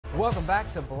Welcome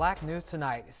back to Black News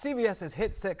Tonight. CBS's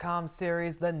hit sitcom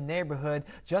series, The Neighborhood,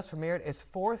 just premiered its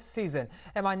 4th season.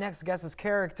 And my next guest's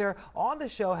character on the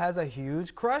show has a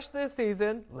huge crush this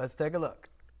season. Let's take a look.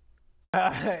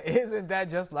 Isn't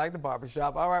that just like the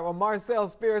barbershop? All right, well, Marcel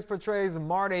Spears portrays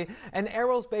Marty, an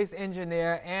aerospace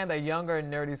engineer and a younger,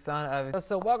 nerdy son of.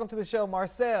 So welcome to the show,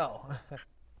 Marcel.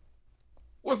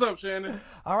 What's up, Shannon?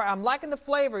 All right, I'm liking the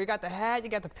flavor. You got the hat, you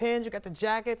got the pins, you got the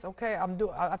jackets. Okay, I'm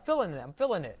feeling it. I'm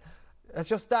feeling it. That's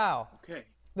your style. Okay.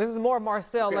 This is more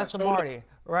Marcel, less of Marty,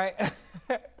 right?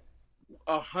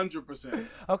 100%.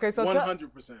 Okay, so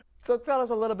 100%. So tell us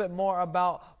a little bit more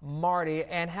about Marty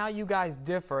and how you guys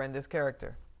differ in this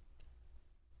character.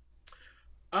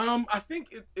 I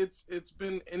think it's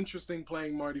been interesting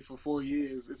playing Marty for 4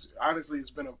 years.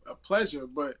 It's been a pleasure,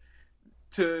 but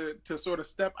to sort of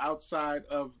step outside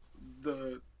of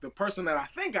the person that I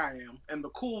think I am and the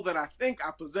cool that I think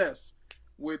I possess,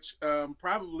 which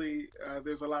probably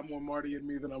there's a lot more Marty in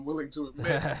me than I'm willing to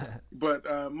admit.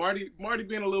 But Marty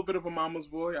being a little bit of a mama's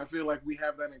boy, I feel like we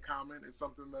have that in common. It's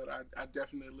something that I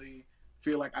definitely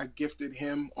feel like I gifted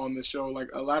him on the show. Like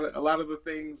a lot of the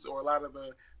things, or a lot of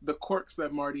the quirks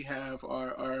that Marty have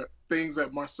are things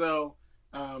that Marcel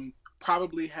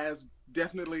probably has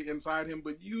definitely inside him,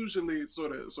 but usually it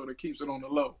sort of keeps it on the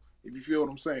low, if you feel what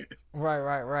I'm saying.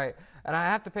 Right. And I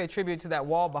have to pay tribute to that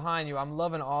wall behind you. I'm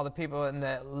loving all the people and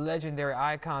the legendary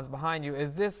icons behind you.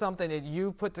 Is this something that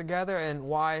you put together, and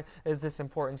why is this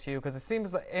important to you? Because it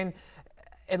seems like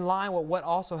in line with what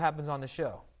also happens on the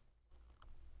show.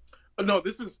 No,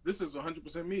 this is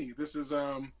 100% me. This is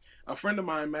a friend of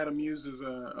mine, Madam Muse, is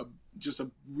just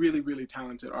a really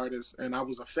talented artist, and I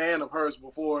was a fan of hers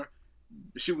before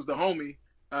she was the homie.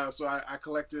 So I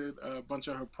collected a bunch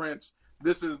of her prints.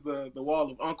 This is the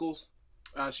Wall of Uncles.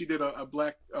 She did a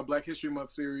Black History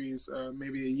Month series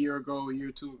maybe a year or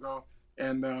 2 ago,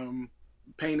 and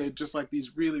painted just like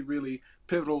these really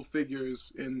pivotal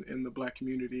figures in the Black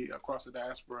community across the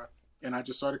diaspora. And I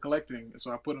just started collecting,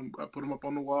 so I put them up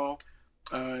on the wall,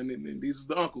 and these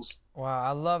are the uncles. Wow,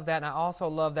 I love that, and I also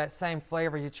love that same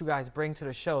flavor that you guys bring to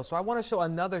the show. So I want to show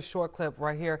another short clip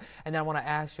right here, and then I want to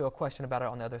ask you a question about it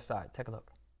on the other side. Take a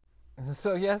look.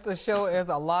 So yes, the show is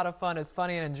a lot of fun. It's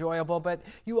funny and enjoyable, but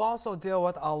you also deal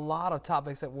with a lot of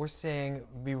topics that we're seeing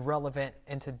be relevant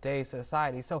in today's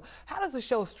society. So how does the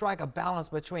show strike a balance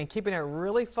between keeping it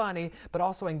really funny, but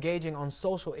also engaging on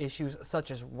social issues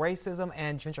such as racism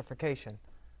and gentrification?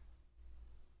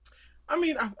 I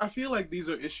mean, I feel like these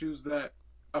are issues that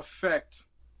affect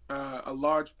a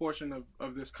large portion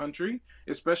of this country,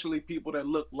 especially people that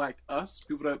look like us,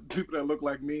 people that look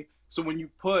like me. So when you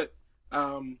put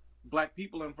Black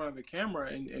people in front of the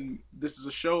camera, and this is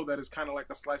a show that is kind of like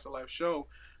a slice of life show,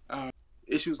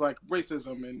 issues like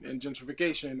racism and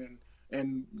gentrification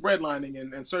and redlining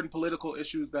and certain political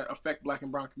issues that affect Black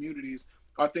and brown communities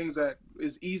are things that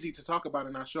is easy to talk about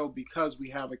in our show, because we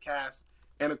have a cast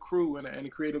and a crew and a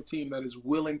creative team that is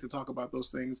willing to talk about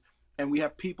those things. And we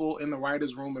have people in the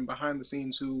writer's room and behind the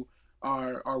scenes who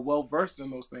are well versed in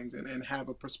those things and have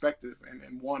a perspective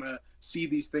and want to see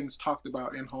these things talked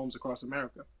about in homes across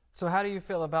America. So how do you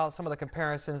feel about some of the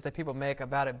comparisons that people make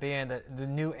about it being the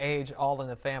new age All in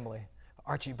the Family?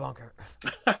 Archie Bunker.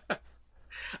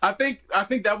 I think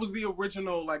that was the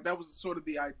original, like that was sort of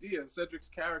the idea. Cedric's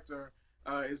character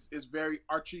is very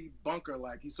Archie Bunker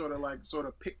like. He's sort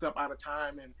of picked up out of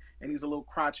time, and he's a little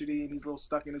crotchety, and he's a little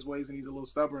stuck in his ways, and he's a little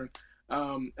stubborn.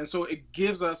 And so it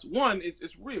gives us, one,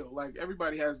 it's real. Like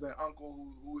everybody has that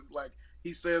uncle who like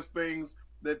he says things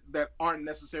that aren't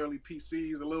necessarily PC.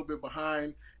 He's a little bit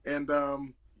behind, and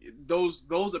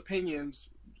those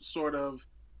opinions sort of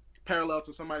parallel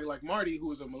to somebody like Marty,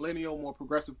 who is a millennial, more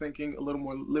progressive thinking, a little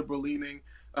more liberal leaning,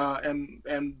 and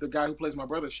the guy who plays my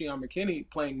brother, Sheon McKinney,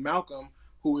 playing Malcolm,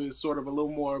 who is sort of a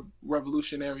little more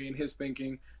revolutionary in his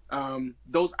thinking.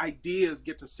 Those ideas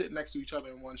get to sit next to each other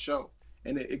in one show,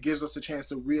 and it gives us a chance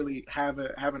to really have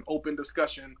an open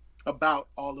discussion about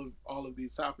all of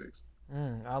these topics.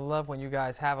 I love when you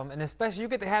guys have them, and especially you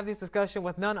get to have these discussions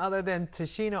with none other than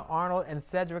Tichina, Arnold, and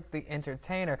Cedric the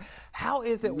Entertainer. How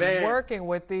is it working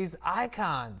with these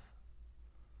icons?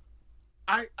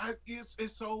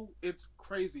 It's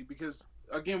crazy, because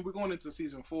again, we're going into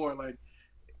season 4. Like,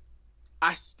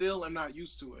 I still am not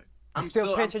used to it. I'm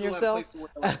still pinching yourself?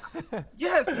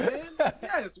 Yes, man.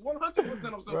 Yes,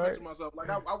 100% I'm still pinching myself. Like,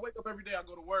 I wake up every day, I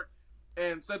go to work,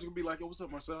 and Cedric will be like, "Yo, what's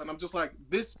up, Marcel?" And I'm just like,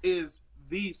 this is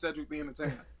the Cedric the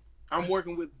Entertainer. I'm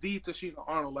working with the Tichina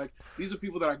Arnold. Like, these are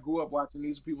people that I grew up watching.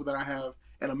 These are people that I have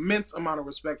an immense amount of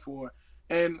respect for.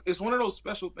 And it's one of those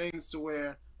special things to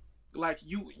where, like,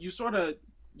 you sort of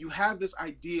you have this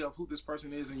idea of who this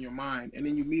person is in your mind, and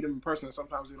then you meet them in person, and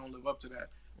sometimes they don't live up to that.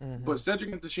 But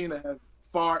Cedric and Tichina have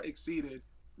far exceeded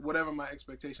whatever my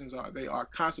expectations are. They are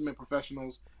consummate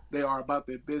professionals. They are about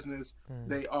their business.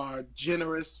 They are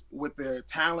generous with their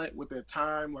talent, with their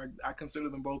time. Like, I consider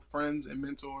them both friends and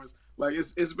mentors. Like,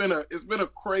 it's been a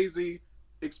crazy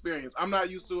experience. I'm not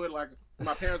used to it. Like,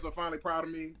 my parents are finally proud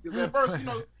of me, because at first,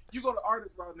 you go to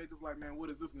artist route and they're just like, man, what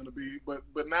is this gonna be?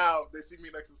 But now they see me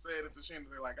next to Ced and Tichina,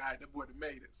 they're like, all right, that boy that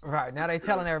made it. So right, now they're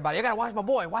telling everybody, you gotta watch my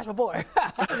boy, watch my boy.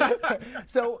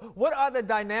 So what are the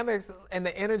dynamics and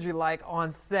the energy like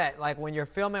on set? Like, when you're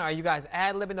filming, are you guys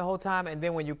ad-libbing the whole time, and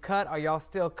then when you cut, are y'all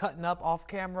still cutting up off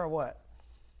camera or what?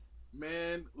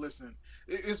 Man, listen,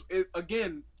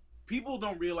 again, people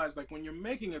don't realize, like, when you're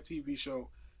making a TV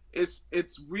show, it's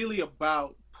really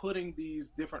about putting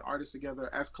these different artists together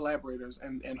as collaborators,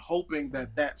 and hoping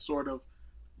that sort of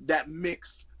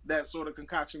mix, that sort of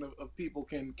concoction of people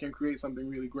can create something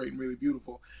really great and really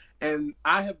beautiful. And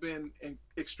I have been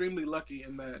extremely lucky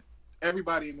in that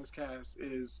everybody in this cast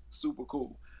is super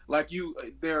cool. Like,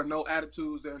 there are no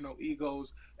attitudes, there are no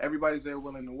egos. Everybody's there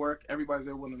willing to work. Everybody's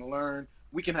there willing to learn.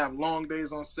 We can have long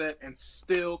days on set and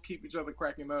still keep each other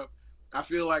cracking up. I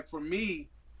feel like, for me,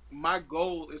 my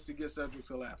goal is to get Cedric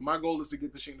to laugh. My goal is to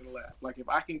get Tichina to laugh. Like, if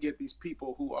I can get these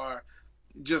people who are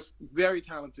just very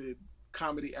talented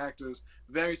comedy actors,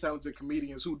 very talented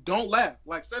comedians who don't laugh.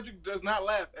 Like, Cedric does not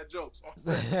laugh at jokes on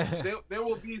set. There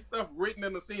will be stuff written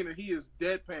in the scene and he is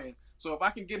deadpan. So if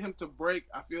I can get him to break,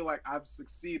 I feel like I've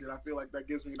succeeded. I feel like that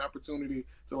gives me an opportunity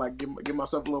to, like, give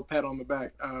myself a little pat on the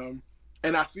back.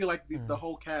 And I feel like the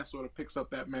whole cast sort of picks up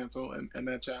that mantle and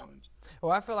that challenge.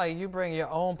 Well, I feel like you bring your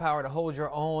own power to hold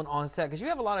your own on set, because you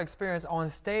have a lot of experience on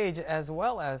stage as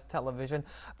well as television.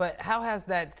 But how has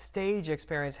that stage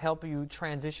experience helped you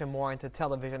transition more into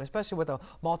television, especially with a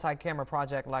multi-camera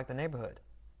project like The Neighborhood?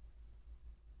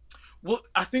 Well,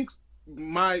 I think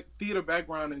my theater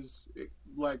background is,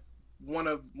 like, one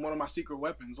of my secret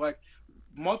weapons. Like,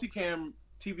 multicam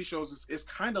TV shows is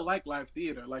kind of like live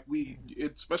theater. Like,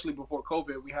 especially before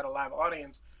COVID, we had a live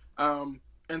audience.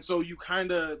 And so you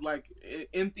kind of, like,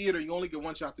 in theater, you only get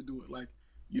one shot to do it. Like,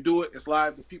 you do it, it's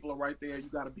live, the people are right there, you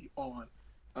got to be on.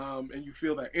 And you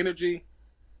feel that energy.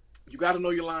 You got to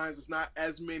know your lines. It's not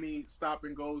as many stop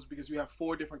and goes, because you have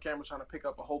 4 different cameras trying to pick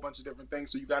up a whole bunch of different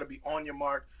things. So you got to be on your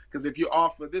mark, because if you're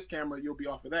off of this camera, you'll be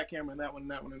off of that camera, and that one,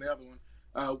 and that one, and the other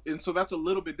one. And so that's a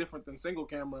little bit different than single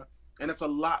camera. And it's a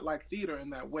lot like theater in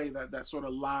that way, that sort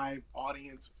of live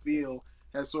audience feel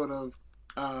has sort of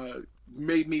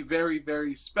made me very,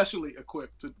 very specially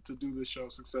equipped to do this show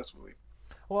successfully.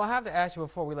 Well, I have to ask you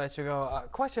before we let you go, a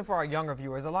question for our younger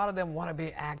viewers. A lot of them want to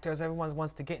be actors. Everyone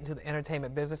wants to get into the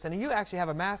entertainment business. And you actually have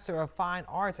a Master of Fine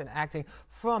Arts in acting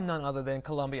from none other than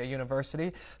Columbia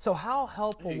University. So how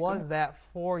helpful was that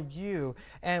for you?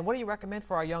 And what do you recommend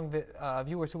for our young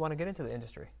viewers who want to get into the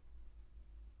industry?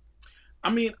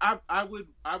 I mean, I would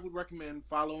recommend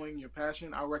following your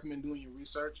passion. I would recommend doing your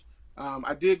research.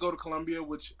 I did go to Columbia,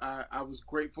 which I was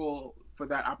grateful for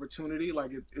that opportunity.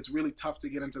 Like, it's really tough to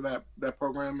get into that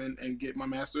program and get my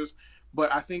master's.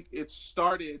 But I think it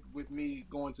started with me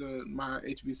going to my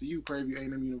HBCU, Prairie View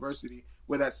A&M University,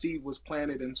 where that seed was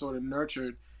planted and sort of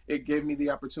nurtured. It gave me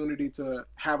the opportunity to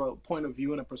have a point of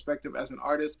view and a perspective as an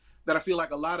artist that I feel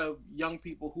like a lot of young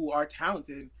people who are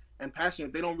talented and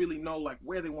passionate, they don't really know, like,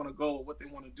 where they want to go or what they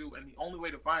want to do. And the only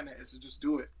way to find that is to just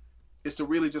do it. Is to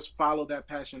really just follow that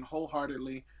passion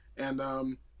wholeheartedly, and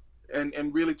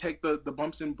really take the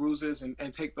bumps and bruises,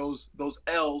 and take those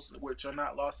L's, which are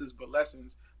not losses but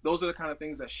lessons. Those are the kind of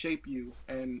things that shape you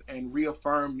and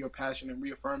reaffirm your passion and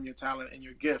reaffirm your talent and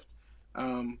your gift.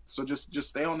 So just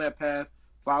stay on that path.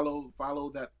 Follow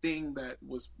that thing that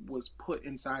was put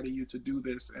inside of you to do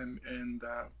this,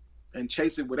 and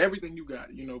chase it with everything you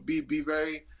got. You know, be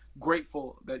very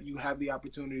grateful that you have the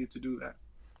opportunity to do that.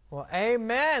 Well,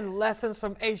 amen. Lessons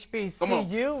from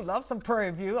HBCU. Love some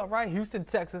Prairie View. All right, Houston,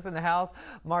 Texas in the house.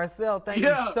 Marcel, thank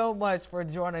you so much for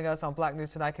joining us on Black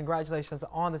News Tonight. Congratulations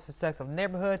on the success of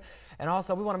Neighborhood. And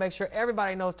also, we want to make sure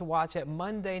everybody knows to watch it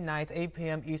Monday nights, 8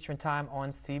 p.m. Eastern Time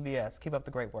on CBS. Keep up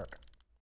the great work.